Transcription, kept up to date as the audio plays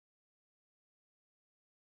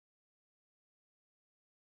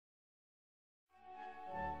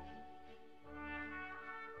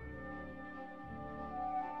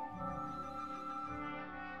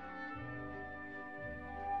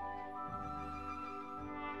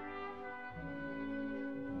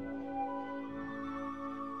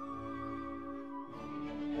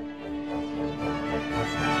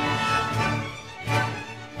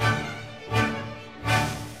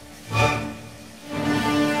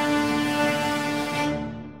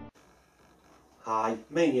Hi,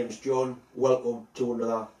 my name's John. Welcome to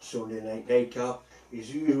another Sunday night nightcap.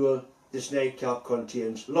 As usual, this nightcap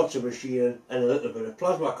contains lots of machining and a little bit of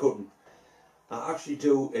plasma cutting. I actually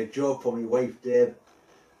do a job for my wife Deb.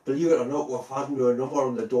 Believe it or not, we've had no number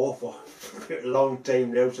on the door for a long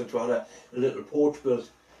time now since we had a little porch built.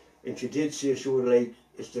 And she did say she would like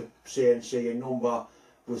us to say and say a number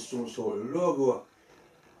with some sort of logo.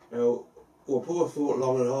 Now, we both thought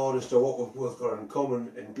long and hard as to what we've both got in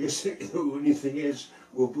common, and basically the only thing is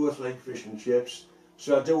we both like fish and chips.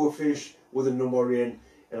 So I do a fish with a number in,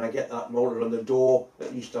 and I get that mounted on the door.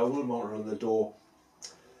 At least I will mount it on the door.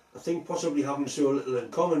 I think possibly having so little in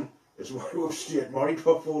common is why we've stayed married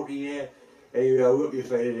for 40 years. Anyway, I hope you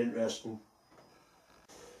find it interesting.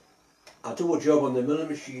 I do a job on the milling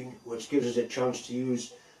machine, which gives us a chance to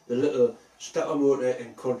use the little starter motor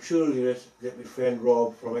and control unit that my friend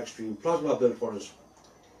Rob from Extreme Plasma built for us.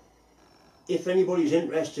 If anybody's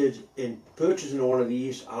interested in purchasing one of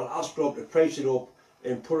these, I'll ask Rob to price it up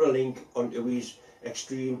and put a link onto his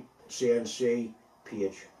Extreme CNC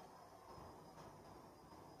page.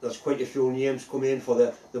 There's quite a few names come in for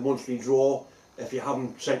the monthly draw. If you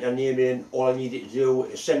haven't sent your name in, all I need you to do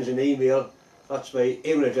is send us an email. That's my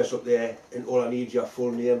email address up there, and all I need is your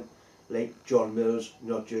full name, like John Mills,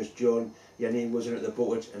 not just John. Your name goes in at the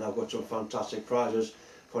bucket, and I've got some fantastic prizes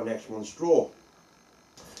for next month's draw.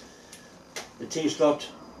 The T-slot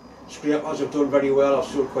scrapers have done very well. I've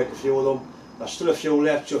sold quite a few of them. There's still a few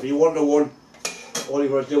left, so if you want one, all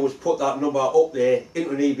you've got to do is put that number up there into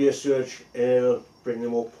an eBay search, and it'll bring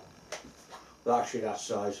them up. They're actually that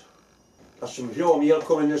size. There's some viewer mail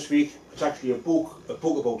coming this week. It's actually a book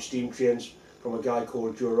about steam trains from a guy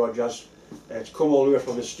called Joe Rogers. It's come all the way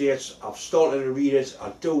from the States. I've started to read it. I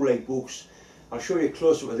do like books. I'll show you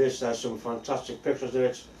closer with this. There's some fantastic pictures in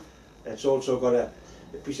it. It's also got a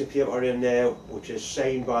piece of paper in there which is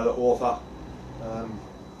signed by the author.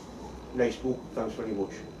 Nice book. Thanks very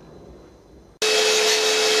much.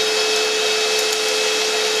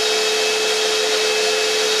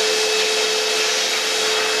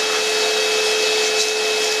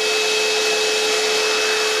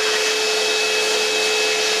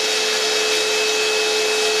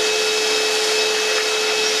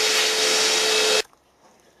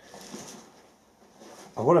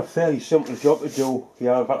 I've got a fairly simple job to do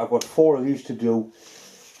here. In fact, I've got 4 of these to do.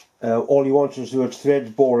 All you want is to do is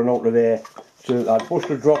threads boring out of there so that bush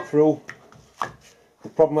will drop through. The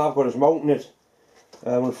problem I've got is mounting it.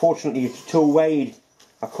 Unfortunately, it's too wide.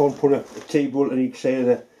 I can't put a T-bolt on each side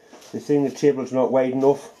of the thing. The table's not wide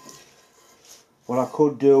enough. What I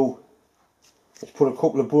could do is put a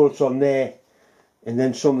couple of bolts on there, and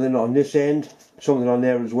then something on this end, something on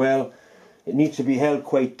there as well. It needs to be held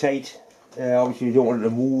quite tight. Obviously you don't want it to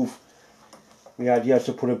move. The idea is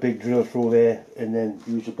to put a big drill through there and then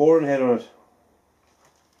use a boring head on it,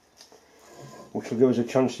 which will give us a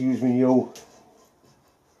chance to use my new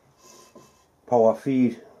power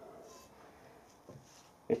feed.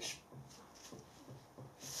 It's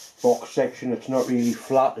box section, it's not really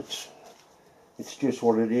flat, it's just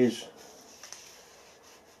what it is.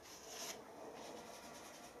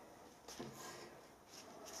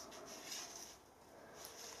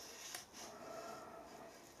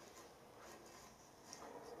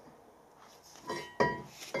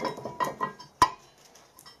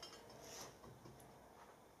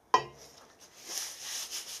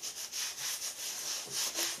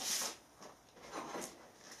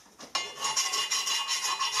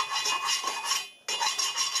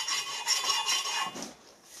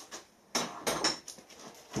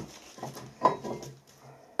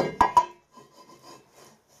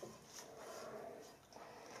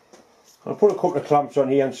 I'll put a couple of clamps on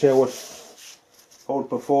here and see how it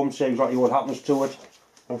performs, see exactly what happens to it.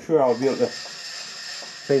 I'm sure I'll be able to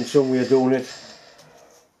find some way of doing it.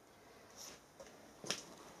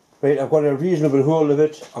 Right, I've got a reasonable hold of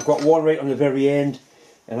it. I've got one right on the very end,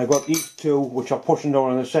 and I've got these 2 which are pushing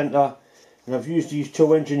down in the centre, and I've used these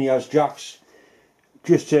 2 engineers jacks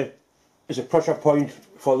just as a pressure point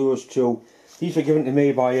for those 2. These were given to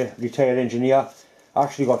me by a retired engineer. I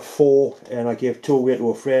actually got 4, and I gave 2 away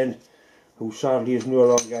to a friend who sadly is no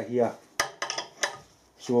longer here.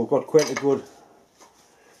 So I've got quite a good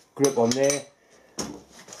grip on there.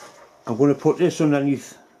 I'm going to put this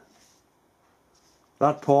underneath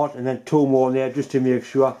that part and then 2 more in there just to make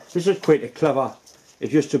sure. This is quite a clever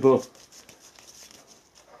adjustable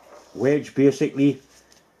wedge basically.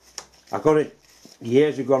 I got it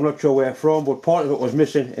years ago, I'm not sure where from, but part of it was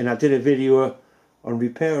missing and I did a video on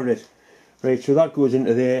repairing it. Right, so that goes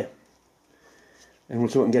into there. And we'll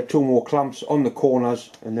see if we can get 2 more clamps on the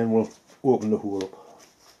corners and then we'll open the hole up.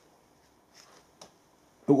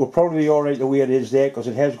 it will probably be alright the way it is there, because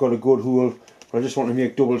it has got a good hole, but I just want to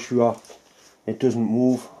make double sure it doesn't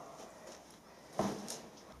move.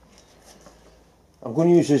 I'm going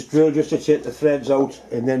to use this drill just to take the threads out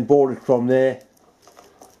and then bore it from there.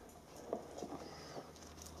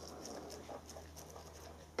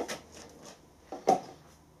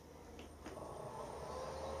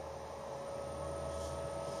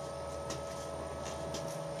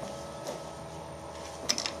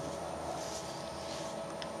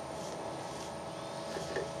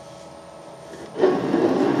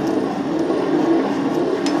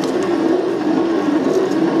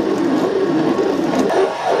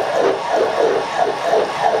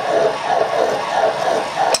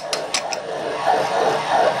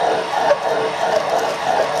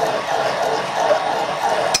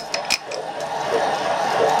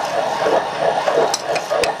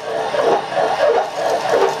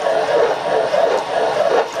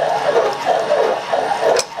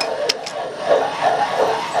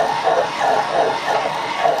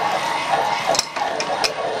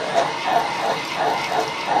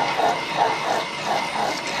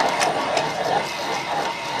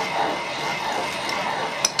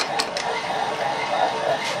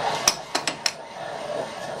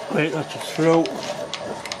 Right, that's it through.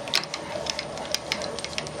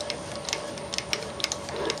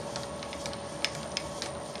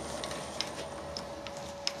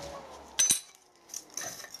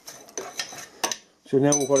 So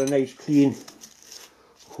now we've got a nice clean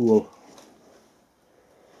hole.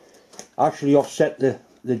 I actually offset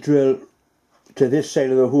the drill to this side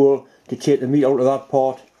of the hole to take the meat out of that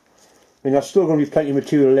part. I mean, there's still going to be plenty of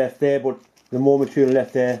material left there, but the more material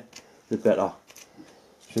left there, the better.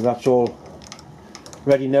 So that's all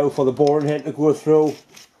ready now for the boring head to go through.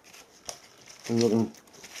 And looking,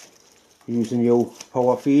 use the new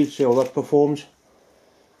power feed, see how that performs.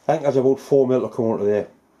 I think there's about 4mm to come out of there,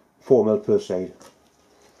 4mm per side.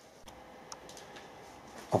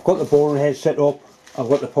 I've got the boring head set up, I've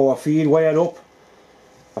got the power feed wired up.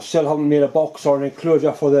 I still haven't made a box or an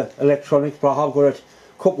enclosure for the electronics, but I have got it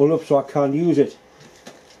coupled up so I can use it.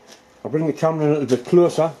 I'll bring the camera in a little bit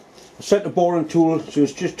closer. I set the boring tool so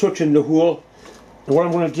it's just touching the hole, and what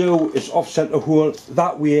I'm going to do is offset the hole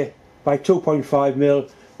that way by 2.5mm,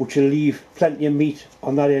 which will leave plenty of meat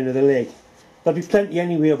on that end of the leg. There'll be plenty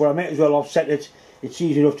anyway, but I might as well offset it, it's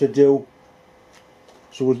easy enough to do.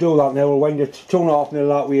 So we'll do that now. We'll wind it 2.5mm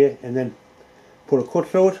that way and then put a cut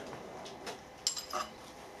through it.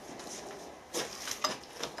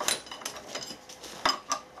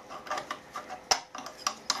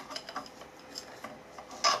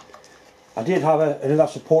 I did have another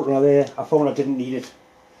support runner there, I found I didn't need it.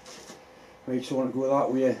 Right, so I want to go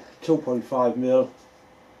that way, 2.5mm,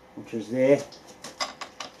 which is there.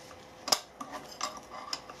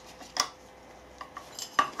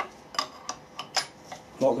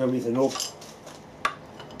 Lock everything up.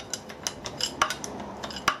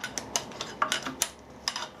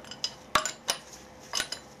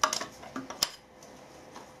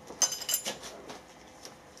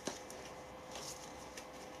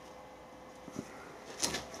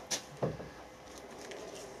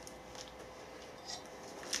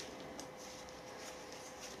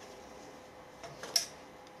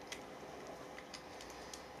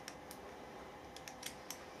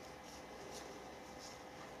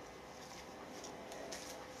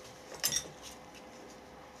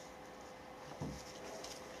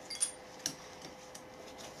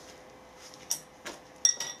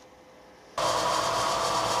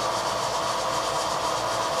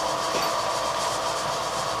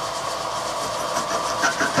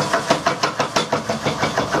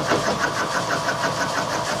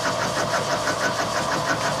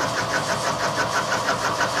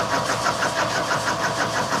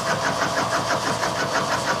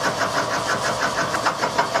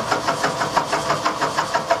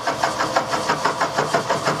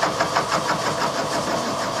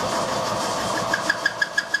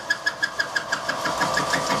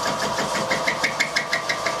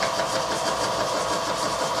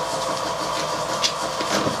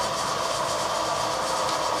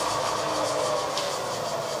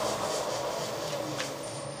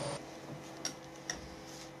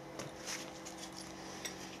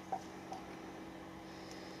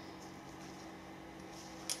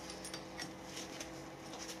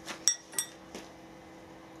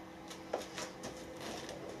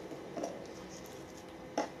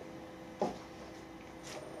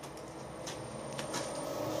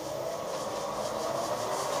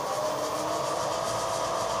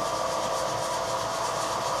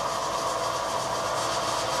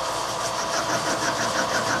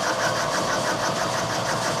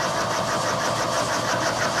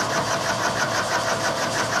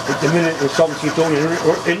 At the minute it's obviously done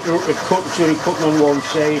interrupted cut, so you're cutting on one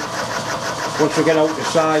side. Once we get out the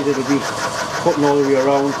side it'll be cutting all the way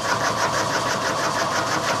around.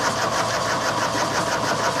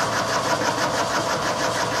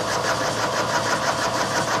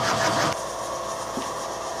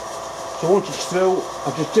 So once it's through,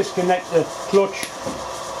 I'll just disconnect the clutch,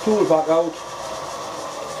 tool back out.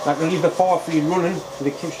 I can leave the power feed running with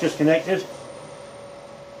the clutch disconnected.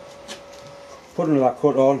 Put another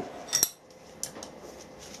cut on.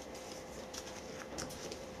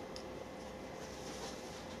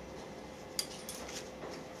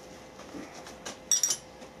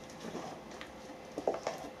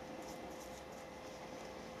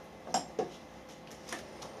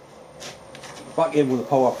 Back in with the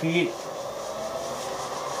power feed.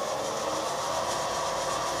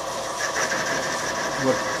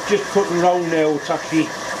 We're just cutting around now, it's actually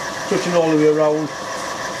touching all the way around.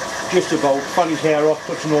 Just about, fanny's hair off,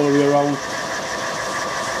 touching all the way around.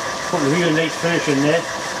 Putting a really nice finish in there.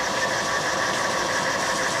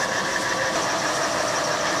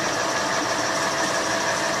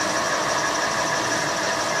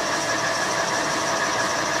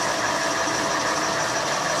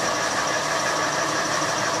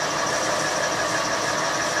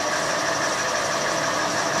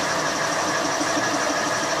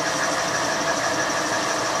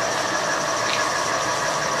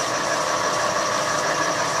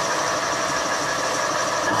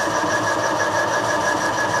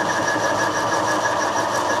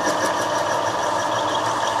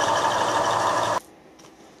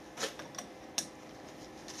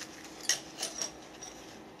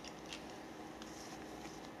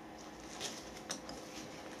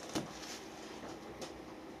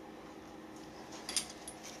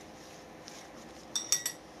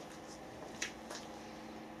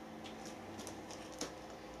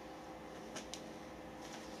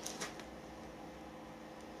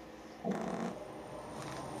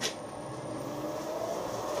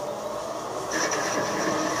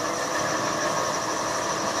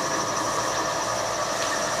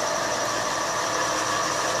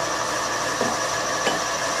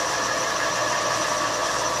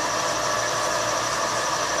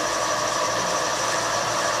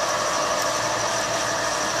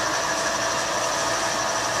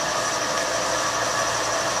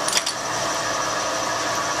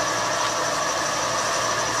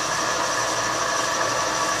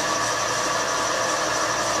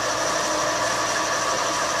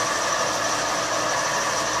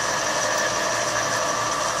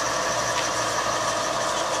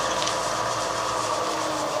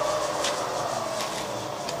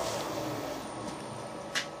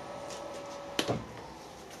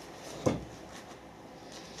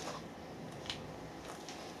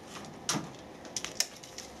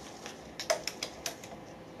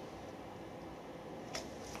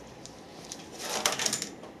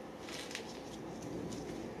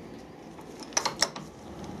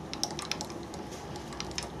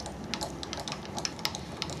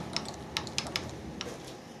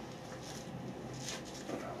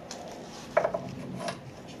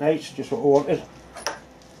 Nice, just what we wanted.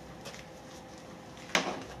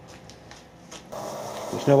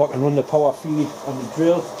 Just now I can run the power feed on the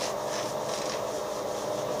drill.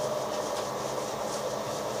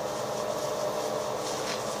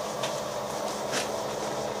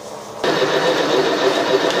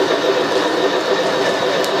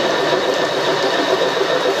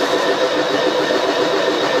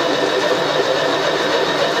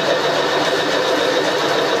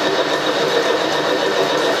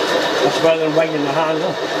 That's better than waiting the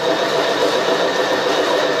handle.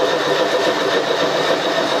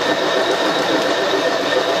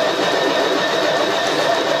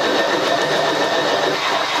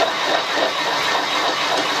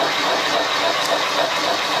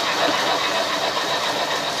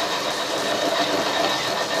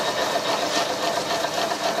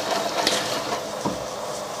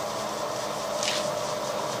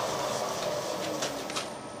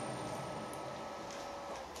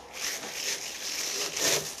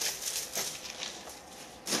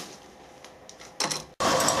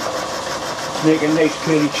 Making nice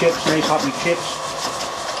curly chips, nice happy chips.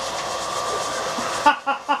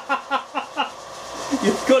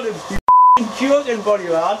 You've got to be joking, buddy,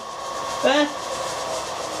 lad. Eh?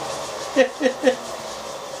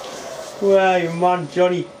 Well, you man,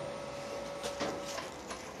 Johnny.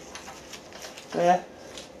 Eh?